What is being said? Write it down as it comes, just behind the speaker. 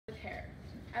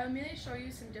I will immediately show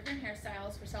you some different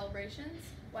hairstyles for celebrations,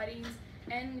 weddings,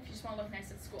 and if you just want to look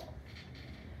nice at school.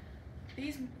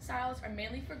 These styles are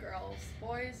mainly for girls.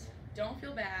 Boys, don't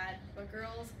feel bad, but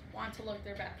girls want to look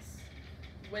their best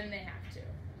when they have to.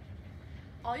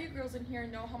 All you girls in here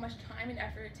know how much time and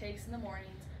effort it takes in the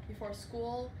mornings before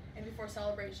school and before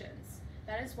celebrations.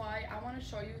 That is why I want to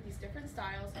show you these different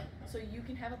styles so you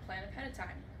can have a plan ahead of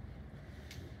time.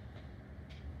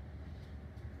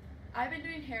 I've been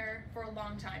doing hair for a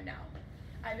long time now.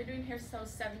 I've been doing hair since I was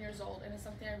 7 years old, and it's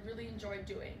something I really enjoy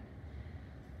doing.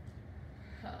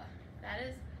 That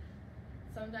is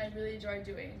something I really enjoy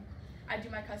doing. I do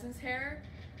my cousin's hair,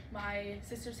 my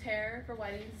sister's hair for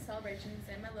weddings and celebrations,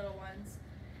 and my little ones,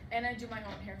 and I do my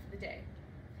own hair for the day.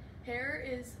 Hair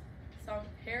is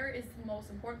the most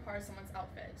important part of someone's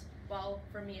outfit, well,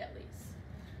 for me at least.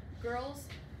 Girls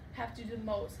have to do the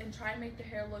most and try and make their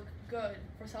hair look good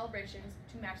for celebrations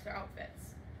to match their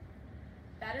outfits.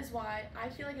 That is why I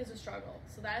feel like it's a struggle,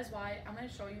 so that is why I'm going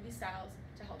to show you these styles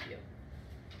to help you.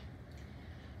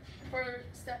 For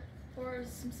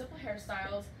some simple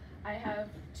hairstyles, I have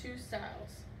 2 styles.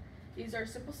 These are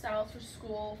simple styles for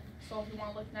school, so if you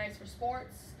want to look nice for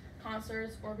sports,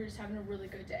 concerts, or if you're just having a really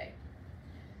good day.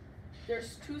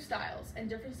 There's 2 styles and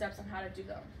different steps on how to do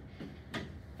them.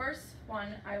 First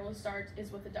one I will start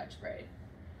is with the Dutch braid.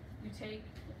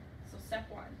 So step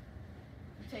 1,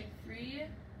 you take 3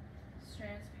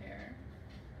 strands of hair.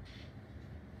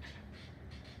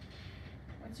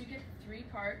 Once you get 3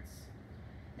 parts,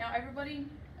 now everybody,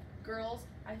 girls,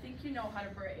 I think you know how to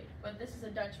braid, but this is a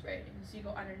Dutch braid, so you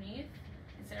go underneath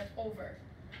instead of over.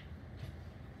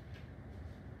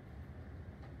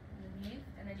 Underneath,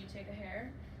 and then you take a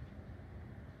hair,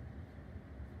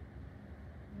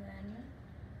 and then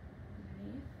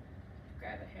underneath,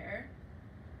 grab a hair.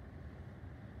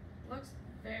 Looks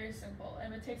very simple,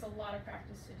 and it takes a lot of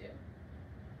practice to do.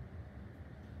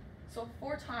 So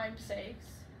for time's sakes,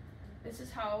 this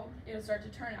is how it'll start to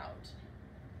turn out.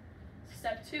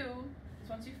 Step 2 is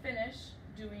once you finish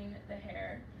doing the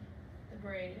hair, the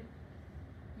braid,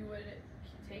 you would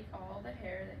take all the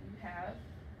hair that you have,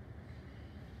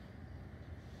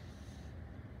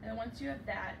 and once you have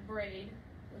that braid,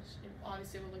 which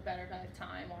obviously will look better by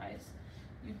time-wise,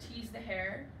 you tease the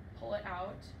hair, pull it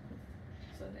out.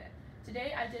 So that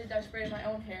today I did a Dutch braid in my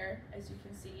own hair, as you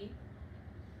can see.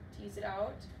 Tease it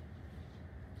out.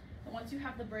 And once you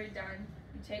have the braid done,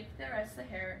 you take the rest of the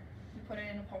hair, you put it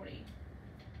in a pony.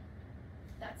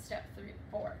 That's step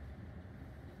 4.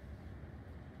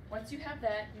 Once you have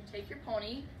that, you take your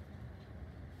pony,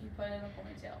 you put it in a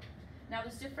ponytail. Now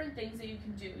there's different things that you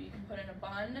can do. You can put in a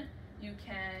bun, you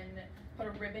can put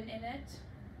a ribbon in it,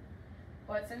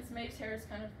 but since Maeve's hair is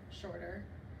kind of shorter,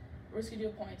 we're just gonna do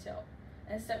a ponytail.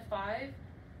 And step 5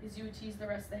 is you would tease the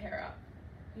rest of the hair up.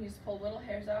 You just pull little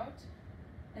hairs out,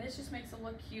 and this just makes it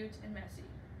look cute and messy,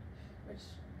 which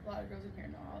a lot of girls in here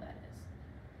know how that is.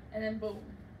 And then boom,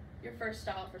 your first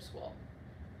style for school.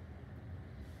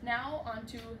 Now on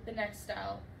to the next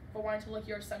style for wanting to look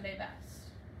your Sunday best.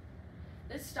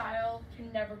 This style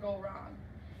can never go wrong.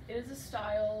 It is a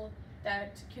style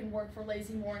that can work for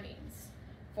lazy mornings,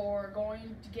 for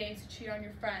going to games to cheat on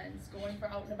your friends, going for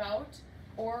out and about,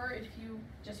 or if you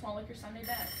just want to look your Sunday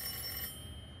best.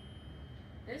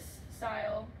 This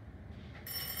style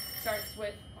starts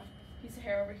with a piece of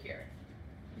hair over here.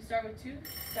 You start with 2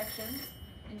 sections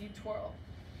and you twirl.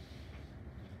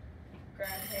 Grab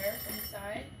hair from the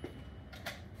side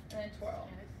and then twirl.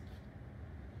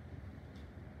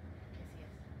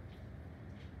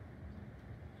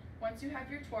 Once you have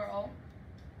your twirl,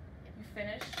 you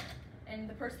finish, and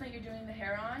the person that you're doing the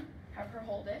hair on, have her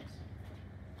hold it,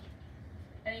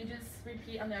 and you just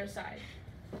repeat on the other side.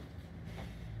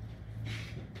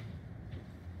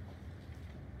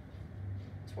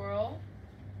 Twirl,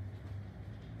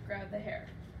 grab the hair,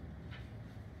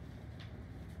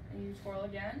 and you twirl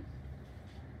again,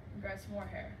 and grab some more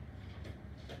hair.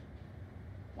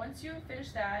 Once you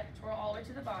finish that, twirl all the way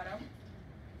to the bottom,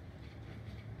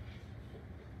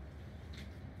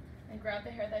 and grab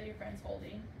the hair that your friend's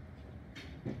holding,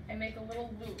 and make a little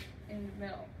loop in the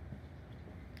middle.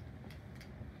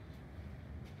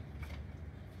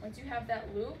 Once you have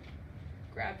that loop,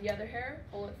 grab the other hair,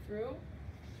 pull it through,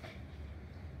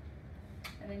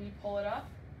 and then you pull it up,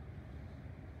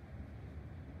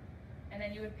 and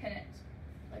then you would pin it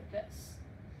like this.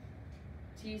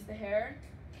 Tease the hair,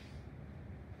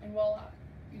 and voila,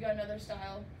 you got another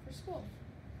style for school.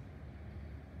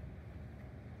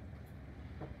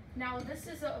 Now this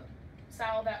is a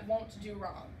style that won't do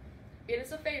wrong. It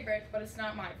is a favorite, but it's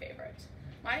not my favorite.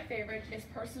 My favorite is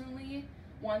personally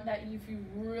one that if you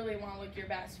really want to look your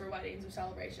best for weddings or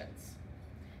celebrations.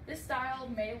 This style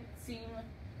may seem a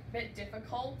bit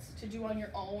difficult to do on your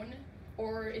own,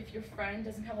 or if your friend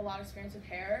doesn't have a lot of experience with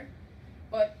hair,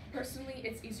 but personally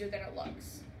it's easier than it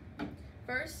looks.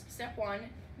 First, step one,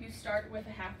 you start with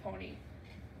a half pony.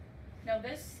 Now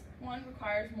this one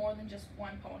requires more than just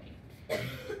one pony.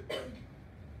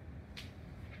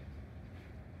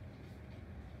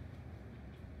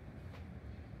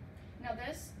 Now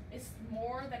this is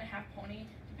more than a half pony,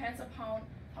 depends upon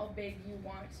how big you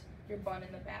want your bun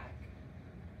in the back.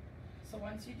 So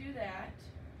once you do that,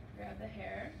 grab the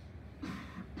hair,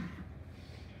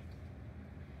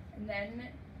 and then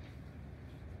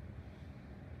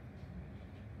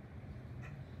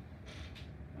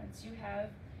once you have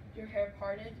your hair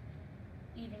parted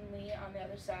evenly on the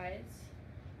other sides,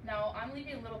 now I'm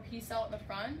leaving a little piece out in the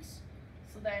front,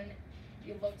 so then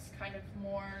it looks kind of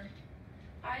more,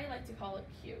 I like to call it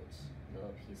cute. A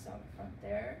little piece out in front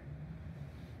there.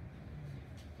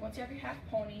 Once you have your half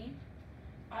pony,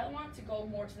 I want to go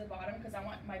more to the bottom because I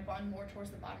want my bun more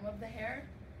towards the bottom of the hair.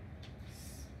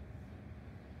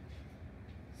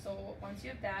 So once you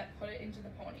have that, put it into the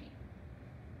pony.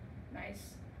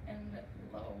 Nice and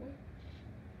low.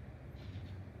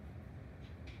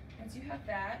 Once you have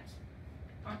that,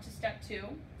 on to step two,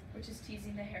 which is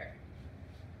teasing the hair.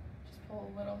 Just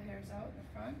pull little hairs out in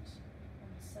the front, on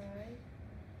the side,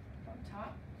 on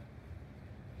top.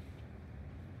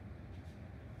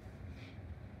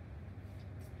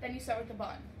 Then you start with the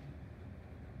bun.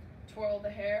 Twirl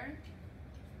the hair,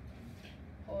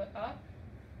 pull it up,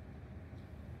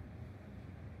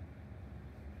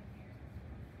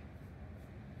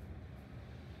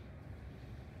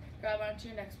 grab onto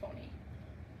your next pony.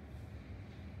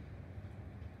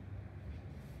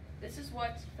 This is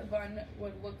what the bun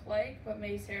would look like, but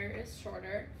May's hair is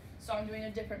shorter, so I'm doing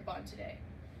a different bun today.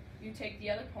 You take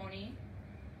the other pony,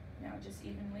 now just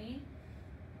evenly,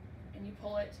 and you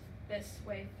pull it this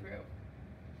way through,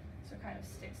 so it kind of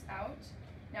sticks out.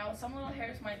 Now some little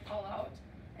hairs might fall out,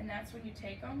 and that's when you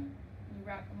take them and you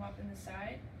wrap them up in the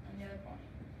side on the other pony.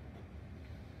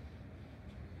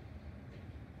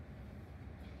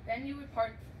 Then you would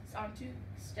part onto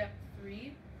step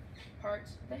three, part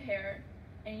the hair,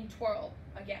 and you twirl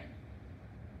again.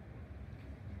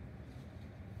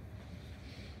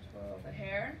 Twirl the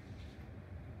hair.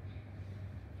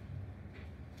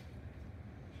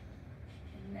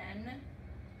 And then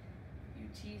you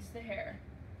tease the hair.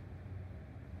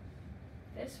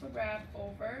 This would wrap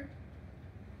over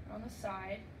on the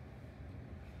side.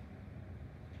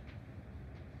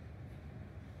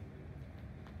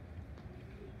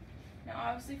 Now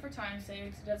obviously for time's sake,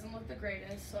 it doesn't look the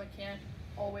greatest, so I can't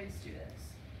always do this.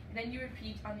 And then you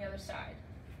repeat on the other side.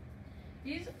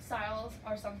 These styles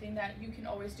are something that you can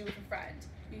always do with a friend.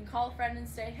 You can call a friend and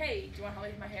say, hey, do you want to help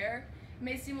me with my hair? It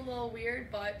may seem a little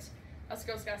weird, but us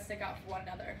girls gotta stick out for one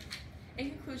another.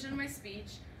 In conclusion of my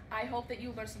speech, I hope that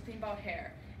you learned something about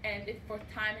hair, and if for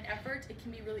time and effort, it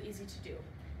can be really easy to do,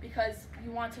 because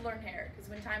you want to learn hair, because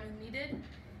when time is needed,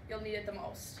 you'll need it the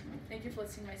most. Thank you for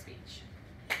listening to my speech.